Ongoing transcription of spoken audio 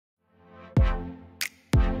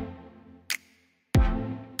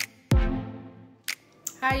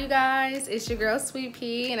Hi you guys, it's your girl Sweet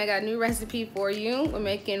Pea and I got a new recipe for you. We're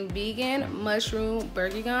making vegan mushroom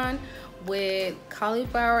bourguignon with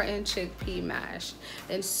cauliflower and chickpea mash.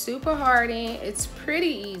 It's super hearty, it's pretty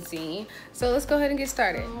easy. So let's go ahead and get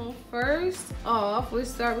started. First off,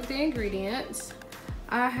 let's start with the ingredients.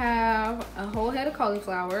 I have a whole head of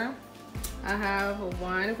cauliflower. I have a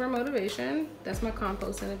wine for motivation. That's my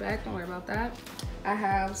compost in the back, don't worry about that. I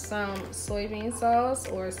have some soybean sauce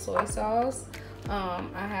or soy sauce.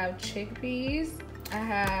 I have chickpeas. I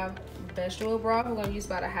have vegetable broth. We're gonna use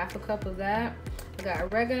about a half a cup of that. I got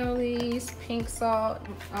oregano leaves, pink salt.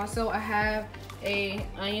 Also, I have a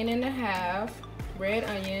onion and a half, red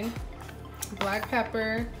onion, black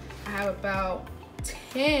pepper. I have about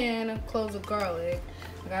 10 cloves of garlic.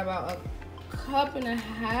 I got about a cup and a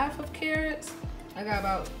half of carrots. I got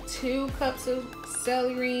about 2 cups of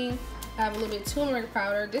celery. I have a little bit of turmeric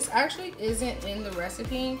powder. This actually isn't in the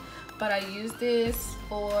recipe, but I use this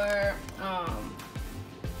for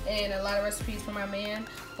in a lot of recipes for my man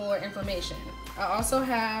for inflammation. I also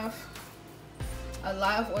have a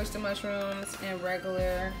lot of oyster mushrooms and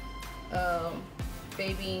regular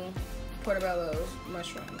baby portobello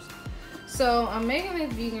mushrooms. So I'm making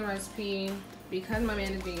this vegan recipe because my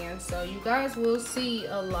man is vegan. So you guys will see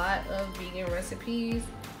a lot of vegan recipes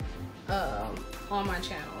on my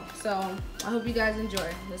channel. So I hope you guys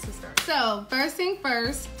enjoy. Let's get started. So first thing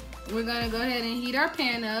first, we're gonna go ahead and heat our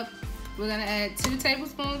pan up. We're gonna add 2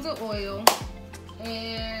 tablespoons of oil.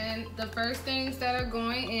 And the first things that are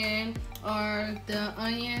going in are the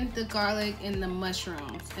onion, the garlic, and the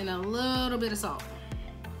mushrooms, and a little bit of salt.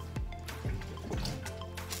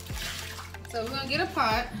 So we're gonna get a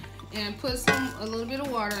pot and put a little bit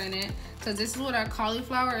of water in it, because this is what our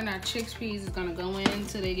cauliflower and our chickpeas is gonna go in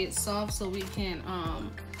until they get soft, so we can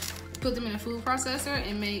put them in a food processor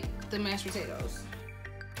and make the mashed potatoes.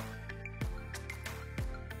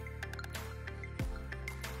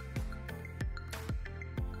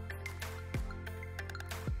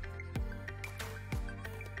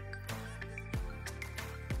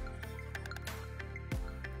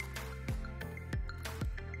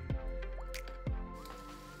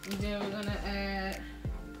 And then we're gonna add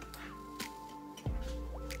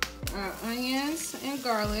our onions and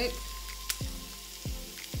garlic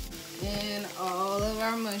and all of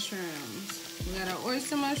our mushrooms. We got our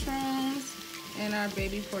oyster mushrooms and our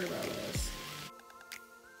baby portobellos.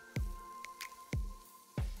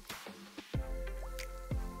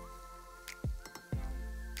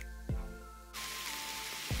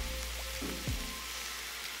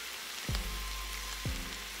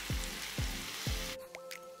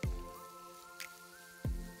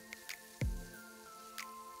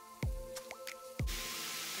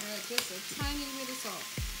 Just a tiny bit of salt.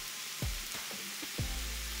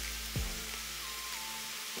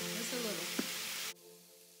 Just a little.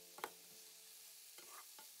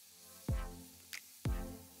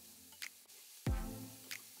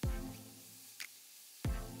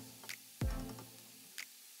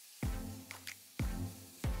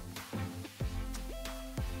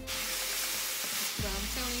 So I'm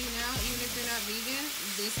telling you now, even if you're not vegan,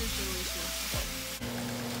 this is delicious.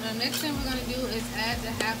 The next thing we're going to do is add the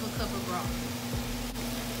half a cup of broth.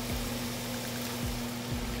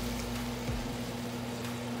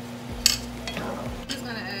 I'm just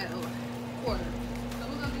going to add a quarter. So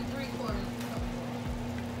we're going to do 3/4.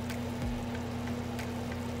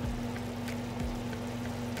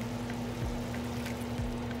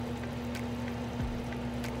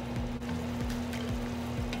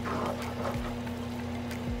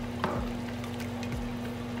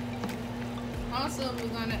 Also, we're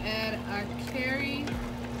going to add our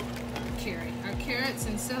carrots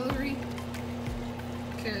and celery.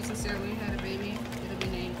 Carrots and celery had a baby. It'll be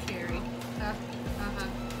named Carrie. That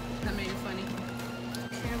made it funny. I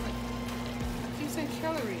keep saying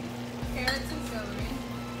celery. Carrots and celery.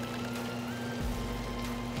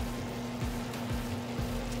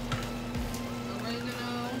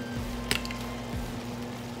 Oregano.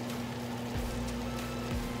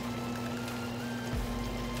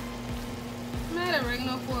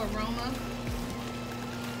 Oregano for aroma.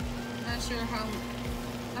 Not sure how,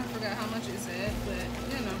 I forgot how much it said, but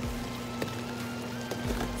you know,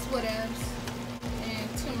 it's whatevs. And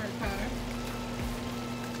turmeric powder.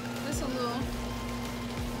 Just a little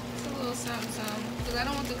something, because I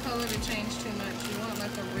don't want the color to change too much. You want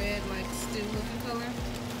like a red, like stew looking color.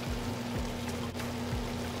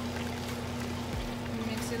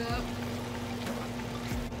 Mix it up.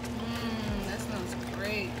 That smells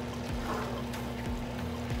great.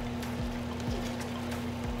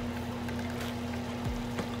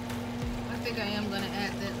 I think I am going to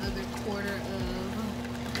add that other quarter of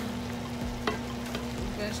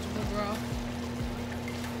vegetable broth.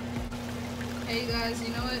 Hey you guys, you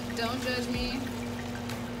know what? Don't judge me.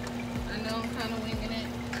 I know I'm kind of winging it.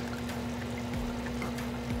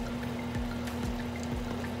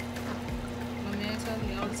 My man tells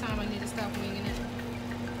me all the time I need to stop winging it.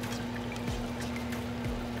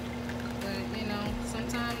 But you know,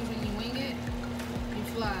 sometimes when you wing it, you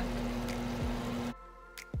fly.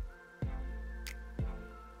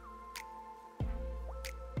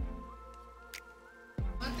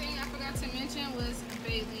 One thing I forgot to mention was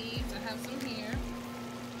bay leaves. I have some here.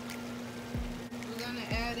 We're gonna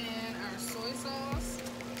add in our soy sauce.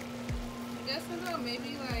 I guess about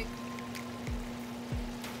maybe like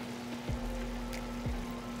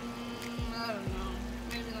I don't know,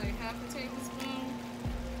 maybe like half a tablespoon.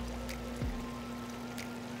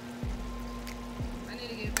 I need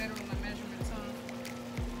to get better with my measurements, huh?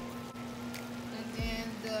 And then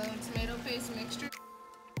the tomato paste mixture.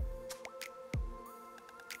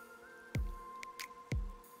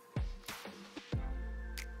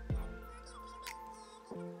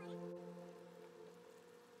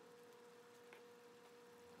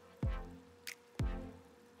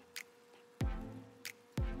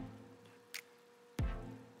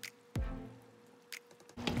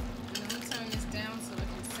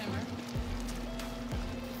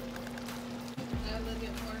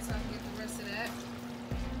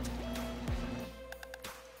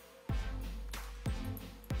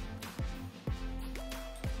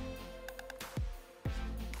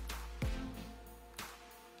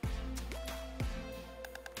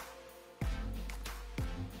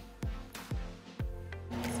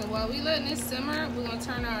 So while we letting this simmer, we're gonna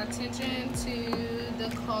turn our attention to the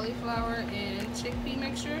cauliflower and chickpea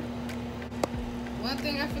mixture. One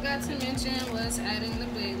thing I forgot to mention was adding the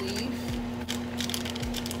bay leaf.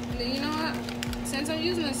 And then you know what? Since I'm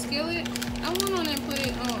using a skillet, I went on and put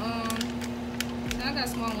it on, I got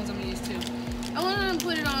small ones I'm gonna use too. I went on and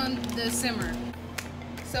put it on the simmer.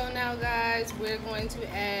 So now guys, we're going to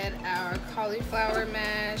add our cauliflower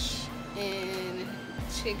mash and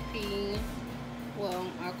chickpea, well,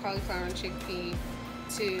 our cauliflower and chickpea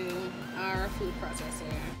to our food processor.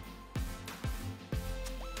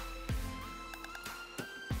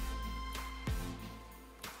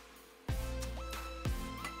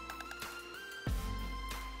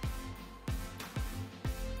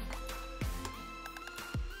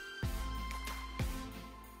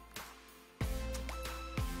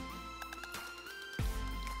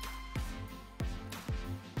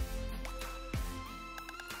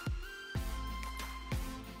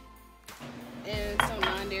 And some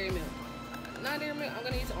non-dairy milk. Non-dairy milk, I'm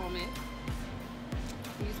gonna use almond.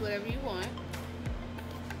 Use whatever you want.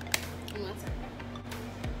 One second.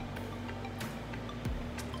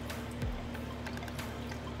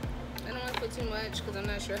 I don't want to put too much because I'm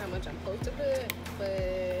not sure how much I'm supposed to put,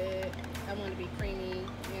 but I want to be creamy,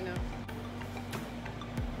 you know.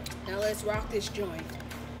 Now let's rock this joint.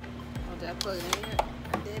 Oh, did I plug it in yet?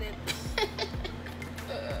 I did it.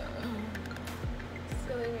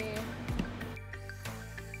 Silly me.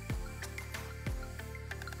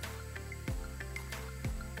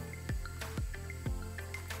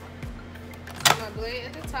 My blade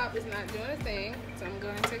at the top is not doing a thing, so I'm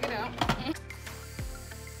going to take it out.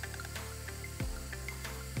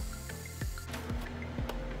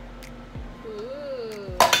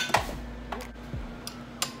 Ooh.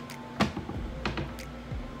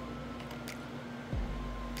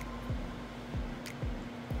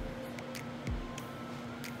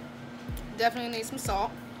 Definitely need some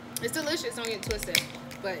salt. It's delicious, don't get twisted,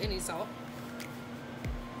 but it needs salt.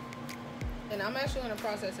 And I'm actually going to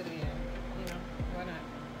process it again. You know, why not?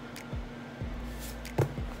 A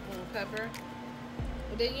little pepper.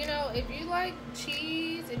 And then, you know, if you like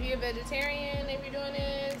cheese, if you're a vegetarian, if you're doing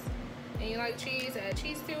this, and you like cheese, add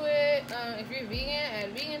cheese to it. If you're vegan,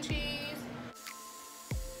 add vegan cheese.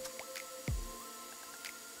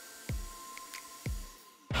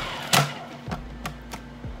 I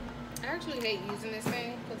actually hate using this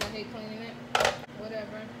thing because I hate cleaning it.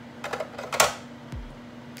 Whatever.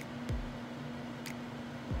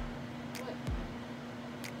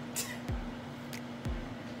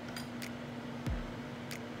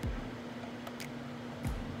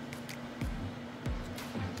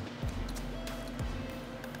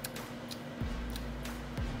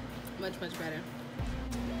 Much better.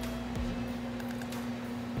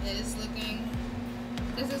 This is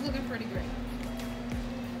looking pretty great.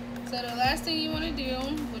 So the last thing you want to do,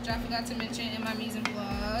 which I forgot to mention in my mise en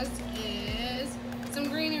place, is some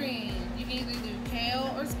greenery. You can either do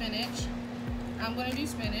kale or spinach. I'm going to do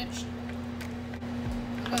spinach.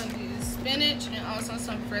 I'm going to do spinach and also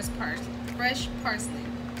some fresh parsley.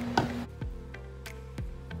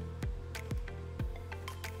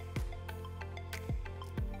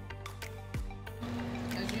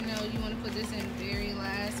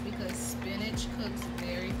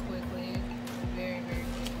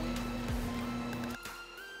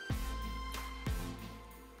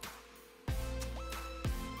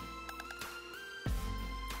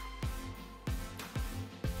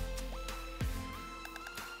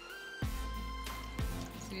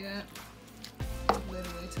 See that?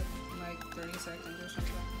 Literally took like 30 seconds or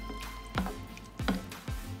something.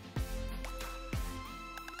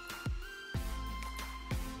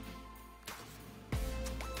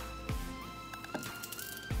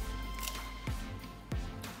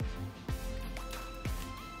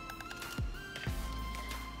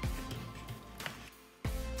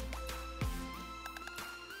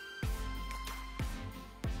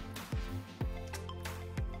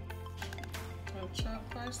 Chop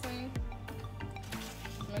parsley.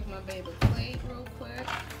 Make my baby a plate real quick.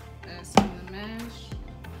 Add some of the mash.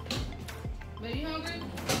 Baby, you hungry?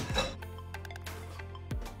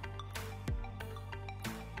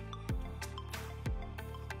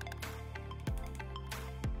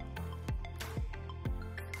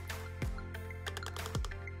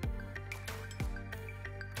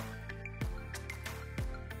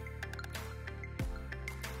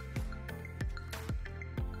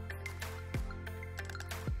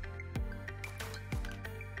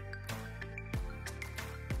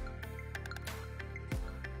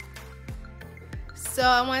 So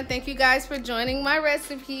I want to thank you guys for joining my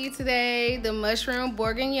recipe today, the mushroom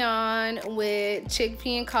bourguignon with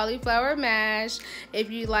chickpea and cauliflower mash. If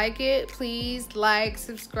you like it, please like,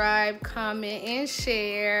 subscribe, comment, and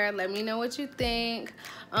share. Let me know what you think.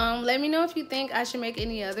 Let me know if you think I should make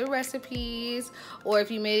any other recipes, or if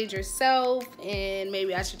you made it yourself and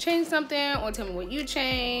maybe I should change something, or tell me what you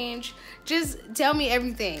change. Just tell me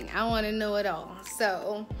everything. I want to know it all.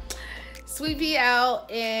 So Sweet Pea out,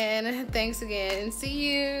 and thanks again. See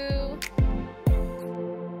you.